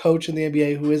not a coach in the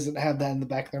NBA who isn't have that in the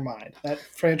back of their mind. That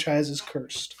franchise is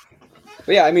cursed.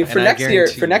 But yeah, I mean, And for I next year,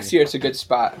 guarantee it's a good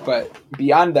spot. But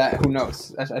beyond that, who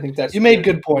knows? I think that's You made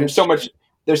good points.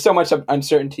 There's so much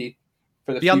uncertainty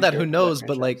for the Beyond that, future who of knows? that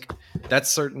But franchise. like, that's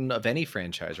certain of any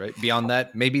franchise, right? Beyond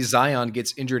that, maybe Zion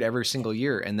gets injured every single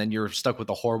year, and then you're stuck with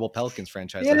a horrible Pelicans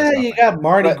franchise. that has Yeah, you nothing. got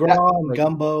Marty But Gras and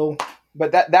Gumbo.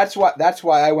 But that's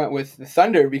why I went with the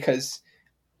Thunder, because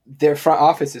their front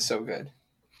office is so good.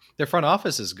 Their front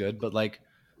office is good, but like,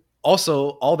 also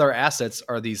all their assets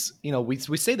are these. You know, we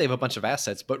say they have a bunch of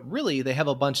assets, but really they have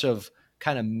a bunch of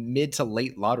kind of mid to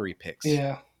late lottery picks.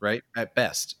 Yeah. Right at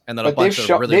best, and then But a bunch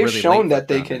of really, they've really shown late that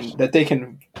they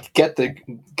can get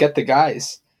the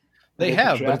guys. They can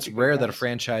have, but draft it's the rare that a guys.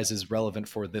 franchise is relevant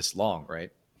for this long, right?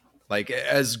 Like,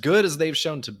 as good as they've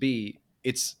shown to be,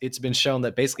 it's been shown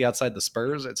that basically outside the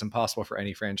Spurs, it's impossible for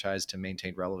any franchise to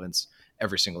maintain relevance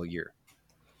every single year,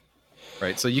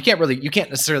 right? So you can't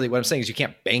necessarily. What I'm saying is you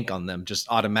can't bank on them just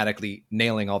automatically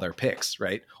nailing all their picks,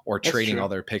 right? Or That's trading true. all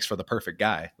their picks for the perfect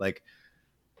guy. Like,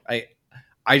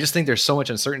 I just think there's so much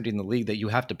uncertainty in the league that you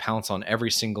have to pounce on every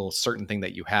single certain thing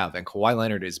that you have. And Kawhi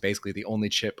Leonard is basically the only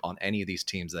chip on any of these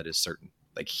teams that is certain.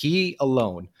 Like, he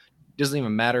alone, doesn't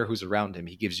even matter who's around him.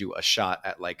 He gives you a shot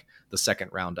at like the second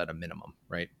round at a minimum,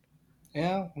 right?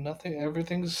 Yeah, nothing.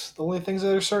 Everything's the only things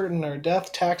that are certain are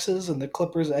death, taxes, and the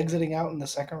Clippers exiting out in the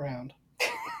second round.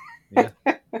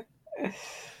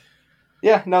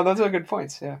 Yeah, no, those are good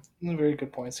points. Yeah, Very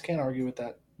good points. Can't argue with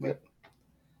that. But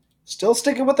still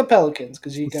sticking with the Pelicans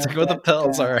because you got Sticking with the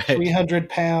Pels, all right.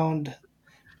 300-pound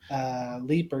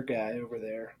leaper guy over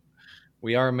there.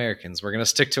 We are Americans. We're going to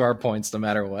stick to our points no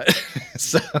matter what.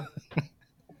 So,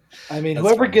 I mean, That's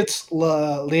whoever fine. gets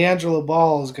LiAngelo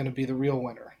Ball is going to be the real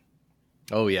winner.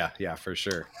 oh yeah, for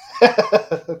sure.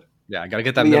 Yeah, I got to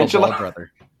get that middle LiAngelo? ball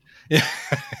brother. Yeah.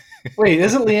 Wait,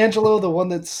 isn't LiAngelo the one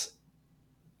that's?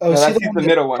 Oh, no, is he that's the one the that-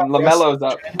 middle one. Lamelo's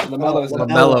up. Lamelo's up.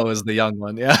 LaMelo is the young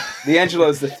one. Yeah.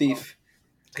 D'Angelo's the thief.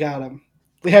 Got him.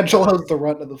 LiAngelo's the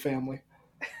runt of the family.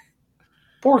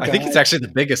 Poor guy. I think he's actually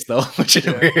the biggest though, which is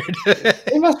weird.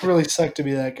 It must really suck to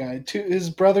be that guy. His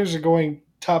brothers are going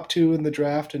top 2 in the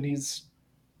draft, and I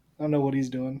don't know what he's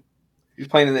doing. He's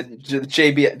playing in the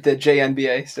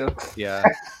JNBA still. Yeah.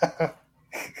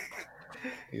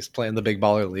 He's playing the big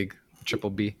baller league, Triple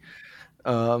B.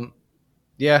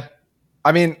 Yeah.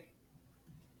 I mean,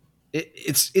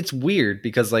 it's weird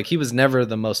because like he was never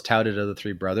the most touted of the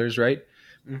three brothers, right?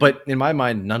 Mhm. But in my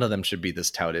mind, none of them should be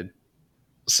this touted.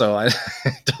 So I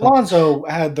don't. Lonzo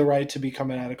had the right to be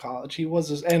coming out of college. He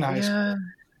was in high school.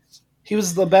 He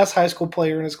was the best high school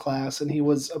player in his class, and he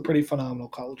was a pretty phenomenal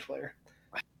college player.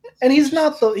 And he's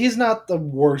not the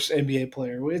worst NBA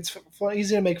player. It's fun.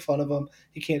 Easy to make fun of him.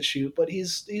 He can't shoot, but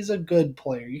he's a good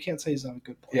player. You can't say he's not a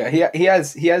good player. Yeah, he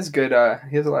has good.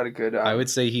 He has a lot of good. I would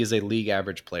say he is a league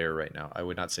average player right now. I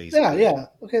would not say he's Yeah, good. yeah.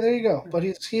 Okay, there you go. But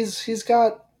he's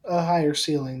got a higher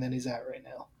ceiling than he's at right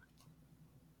now.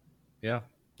 Yeah.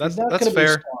 He's not That's gonna be a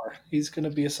fair. star. He's going to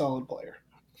be a solid player.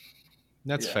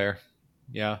 That's Yeah. fair.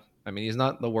 Yeah. I mean, he's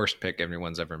not the worst pick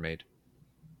everyone's ever made.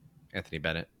 Anthony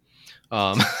Bennett.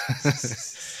 I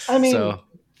mean, so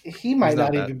he might not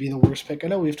not bad. even be the worst pick. I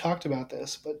know we've talked about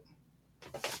this, but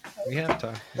we have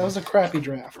time. that was a crappy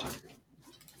draft.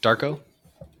 Darko?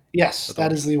 Yes,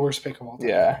 that is the worst pick of all time.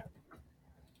 Yeah,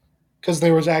 Because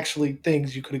there was actually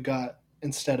things you could have got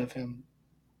instead of him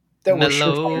that were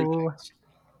surefire picks.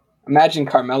 imagine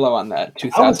Carmelo on that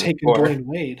I would take 2004 Dwayne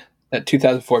Wade. that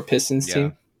 2004 Pistons Yeah.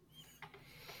 team.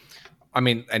 I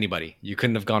mean, anybody. You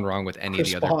couldn't have gone wrong with any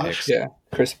Chris of the other Bosh. picks. Yeah,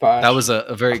 Chris Bosh. That was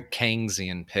a very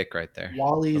Kangsian pick right there.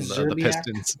 Wally From the Zerbiak.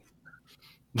 Pistons.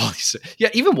 Yeah,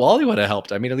 even Wally would have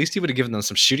helped. I mean, at least he would have given them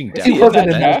some shooting depth. He Yeah, wasn't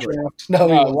in that that draft. No,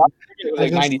 he no, wasn't. it was I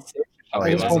like just- 96. Oh, I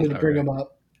he just wasn't? wanted to bring Okay. him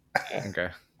up. Okay.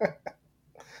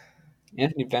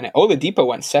 Anthony Bennett. Oladipo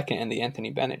went second in the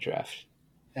Anthony Bennett draft.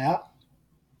 Yeah.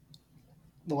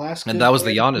 The last And good that was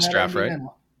the player from Giannis that draft, right? Indiana.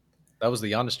 That was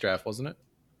the Giannis draft, wasn't it?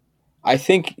 I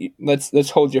think let's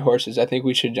hold your horses. I think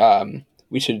we should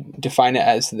define it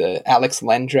as the Alex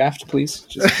Len draft, please.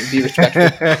 Just be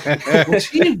respectful. Was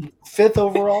he 5th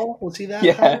overall? Was he that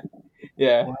Yeah, high?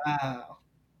 yeah, Wow.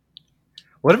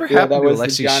 Whatever yeah. happened That to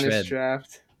was the Alexei Giannis Shved?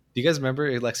 draft. Do you guys remember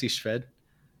Alexei Shved?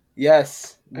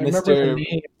 Yes, I remember the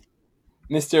name.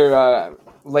 Mister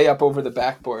layup over the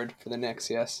backboard for the Knicks.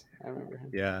 Yes, I remember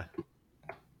him. Yeah.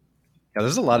 Yeah,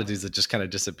 there's a lot of dudes that just kind of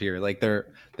disappear. Like they're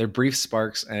brief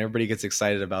sparks, and everybody gets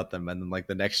excited about them, and then like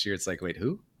the next year, it's like, wait,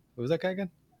 who? Who was that guy again?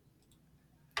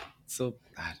 So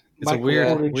it's Michael a weird.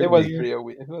 Porter weird It was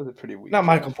Jr. it was a pretty weak. Not draft.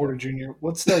 Michael Porter Jr.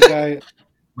 What's that guy?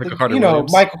 Michael Carter you know,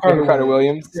 Williams. Michael Michael Carter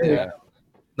Williams. Yeah.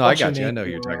 No, I What's got your you. I name know who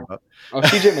you're for, talking about. Oh,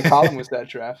 CJ McCollum was that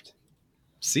draft.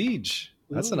 Siege.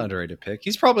 That's an Ooh. underrated pick.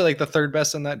 He's probably like the third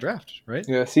best in that draft, right?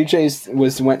 Yeah, CJ's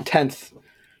went 10th.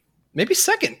 Maybe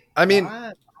second. I mean,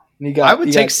 Wow. I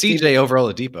would take CJ over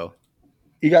Oladipo.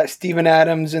 You got Steven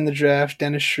Adams in the draft,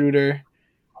 Dennis Schroeder,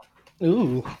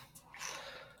 Ooh.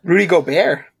 Rudy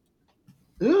Gobert.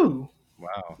 Ooh.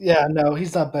 Wow. Yeah, no,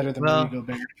 he's not better than Well, Rudy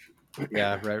Gobert.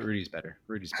 Yeah, right. Rudy's better.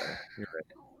 You're right.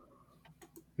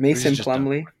 Mason just done.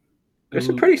 Plumlee. There's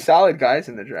some Ooh. pretty solid guys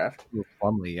in the draft. Ooh,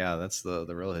 Plumlee, yeah, that's the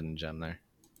real hidden gem there.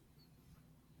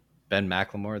 Ben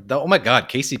McLemore. Oh my God,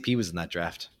 KCP was in that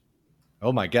draft.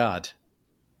 Oh my God,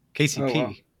 KCP. Oh,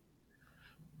 wow.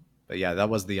 But yeah, that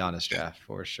was the Giannis draft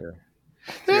for sure.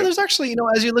 Yeah, there's actually,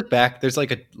 as you look back, there's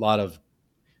like a lot of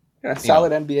Yeah,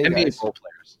 solid NBA NBA guys. role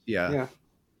players. Yeah.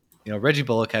 Reggie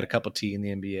Bullock had a couple T in the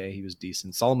NBA. He was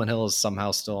decent. Solomon Hill is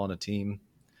somehow still on a team.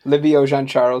 Livio Jean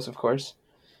Charles, of course.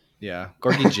 Yeah,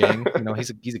 Gorgie Jang.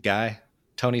 He's a guy.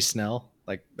 Tony Snell,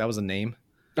 like that was a name.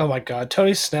 Oh my God.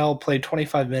 Tony Snell played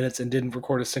 25 minutes and didn't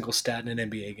record a single stat in an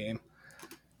NBA game.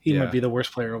 He Yeah. might be the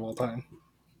worst player of all time.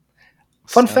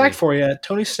 Fun Snelly. fact for you,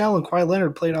 Tony Snell and Kawhi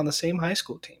Leonard played on the same high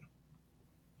school team.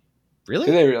 Really?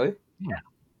 Did they really?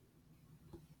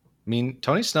 I mean,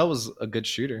 Tony Snell was a good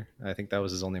shooter. I think that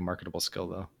was his only marketable skill,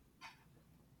 though.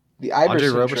 The Andre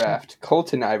Iverson Roberson? draft.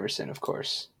 Colton Iverson, of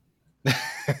course.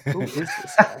 Who is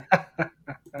this guy?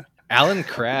 Alan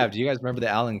Crabb. Do you guys remember the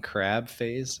Alan Crabb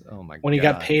phase? Oh my god! When he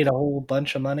got paid a whole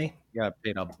bunch of money. He got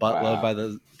paid a buttload Wow. by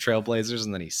the Trailblazers,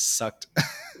 and then he sucked.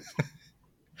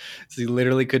 So he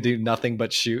literally could do nothing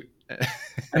but shoot.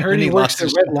 I heard he works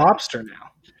at Red Lobster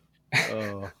now.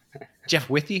 Oh, Jeff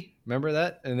Withey, remember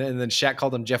that? And then Shaq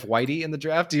called him Jeff Whitey in the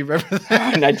draft. Do you remember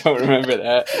And that? I don't remember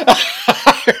that.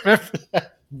 I remember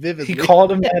that vividly. He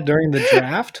called him that during the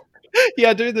draft.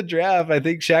 Yeah, during the draft, I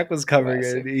think Shaq was covering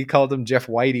Classic. it. He called him Jeff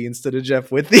Whitey instead of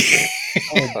Jeff Withey.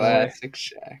 Oh, boy. Classic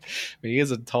Shaq. I mean, he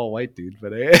is a tall white dude,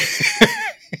 but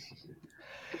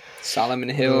Solomon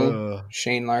Hill,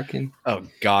 Shane Larkin. oh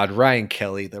God, Ryan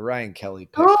Kelly, the Ryan Kelly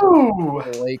pick Ooh,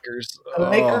 for the Lakers. the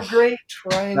Laker Oh, great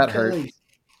Ryan That hurt. Kelly.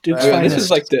 Duke's Right. This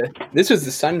finest. was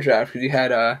the Sun draft because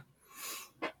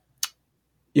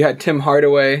you had Tim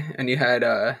Hardaway and you had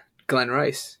Glenn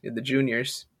Rice, you had the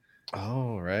juniors.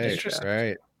 Oh, right, Interesting.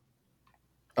 right.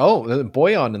 Oh,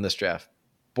 Boyan in this draft.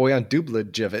 Boyan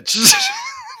Dublajevic.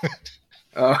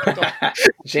 Oh,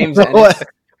 James what, Ennis.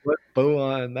 what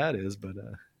Boyan that is, but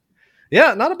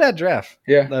yeah, not a bad draft.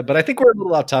 Yeah, But I think we're a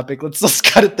little off topic. Let's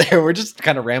cut it there. We're just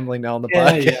kind of rambling now on the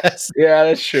Yeah, podcast. yeah,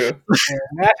 that's true.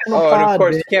 National Oh, and of pod,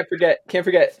 course, man. can't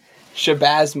forget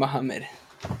Shabazz Muhammad.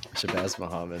 Shabazz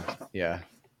Muhammad. Yeah.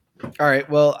 All right.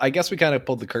 Well, I guess we kind of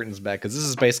pulled the curtains back because this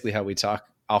is basically how we talk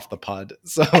off the pod.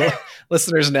 So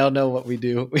listeners now know what we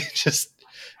do. We just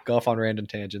go off on random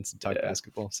tangents and talk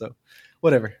basketball. So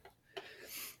whatever.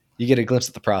 You get a glimpse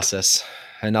of the process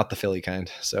and not the Philly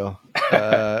kind. So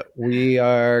we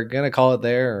are going to call it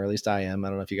there, or at least I am. I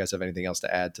don't know if you guys have anything else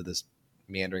to add to this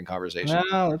meandering conversation.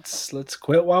 No, let's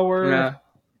quit while we're Yeah.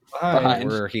 behind.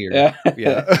 We're here. Yeah.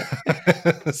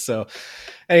 Yeah. So,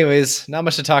 anyways, not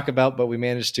much to talk about, but we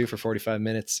managed to for 45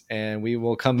 minutes, and we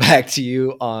will come back to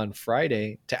you on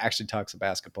Friday to actually talk some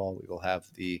basketball. We will have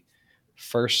the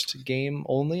first game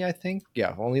only, I think.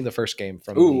 Yeah, only the first game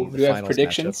from Ooh, the do you have finals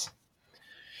predictions? matchup.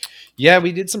 Yeah,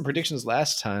 we did some predictions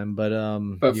last time, but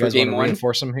But you for guys game want to one?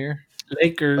 reinforce them here?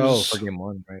 Lakers. Oh, for game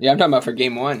one, right? Yeah, I'm talking about for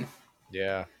game one.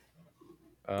 Yeah.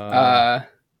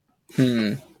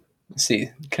 Let's see.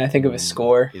 Can I think of a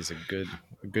score? Is a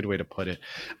good way to put it.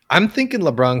 I'm thinking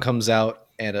LeBron comes out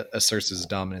and asserts his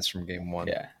dominance from game one.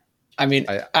 Yeah. I mean,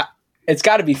 I- it's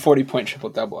got to be 40-point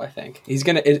triple-double, I think. He's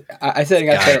going to – I said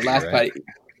it last right? pod.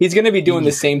 He's going to be doing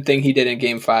the same thing he did in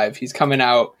game 5. He's coming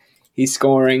out, he's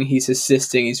scoring, he's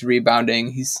assisting, he's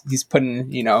rebounding, he's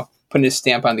putting his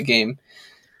stamp on the game.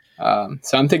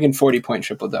 So I'm thinking 40-point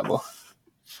triple-double.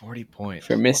 40 points.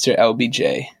 for Mr.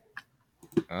 LBJ.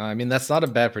 I mean, that's not a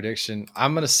bad prediction.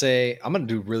 I'm going to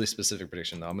do a really specific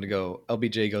prediction, though. I'm going to go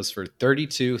LBJ goes for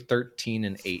 32, 13,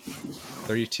 and 8.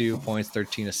 32 points,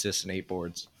 13 assists, and 8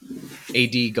 boards.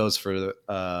 AD goes for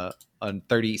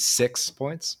 36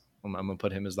 points. I'm going to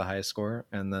put him as the highest scorer.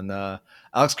 And then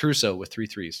Alex Caruso with 3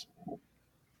 threes.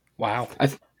 Wow.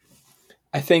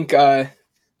 I think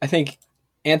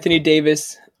Anthony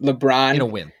Davis, LeBron, In a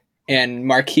win. and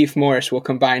Markieff Morris will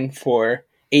combine for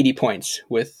 80 points,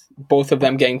 with both of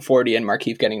them getting 40 and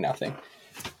Markieff getting nothing.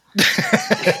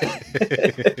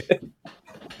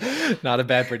 Not a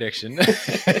bad prediction.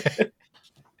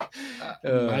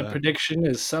 My prediction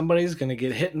is somebody's going to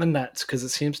get hit in the nuts because it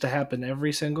seems to happen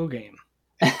every single game.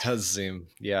 It does seem,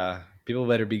 yeah. People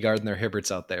better be guarding their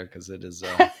Hibberts out there because it is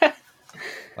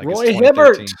like Roy it's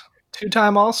Hibbert, 2013.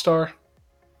 2-time All-Star.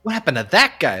 What happened to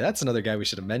that guy? That's another guy we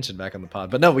should have mentioned back on the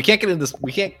pod. But no, we can't get into this.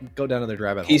 We can't go down to the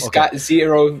rabbit hole. He's Okay. got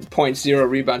 0 points, 0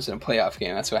 rebounds in a playoff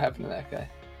game. That's what happened to that guy.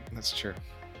 That's true.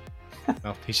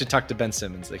 Well, he should talk to Ben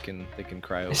Simmons. They can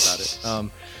cry about it. All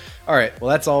right. Well,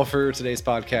 that's all for today's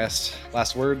podcast.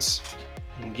 Last words.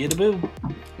 Get a boo.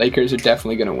 Lakers are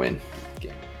definitely going to win.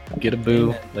 Get a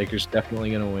boo. Amen. Lakers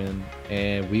definitely gonna win,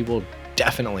 and we will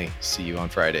definitely see you on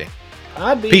Friday.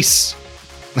 I'd be. Peace.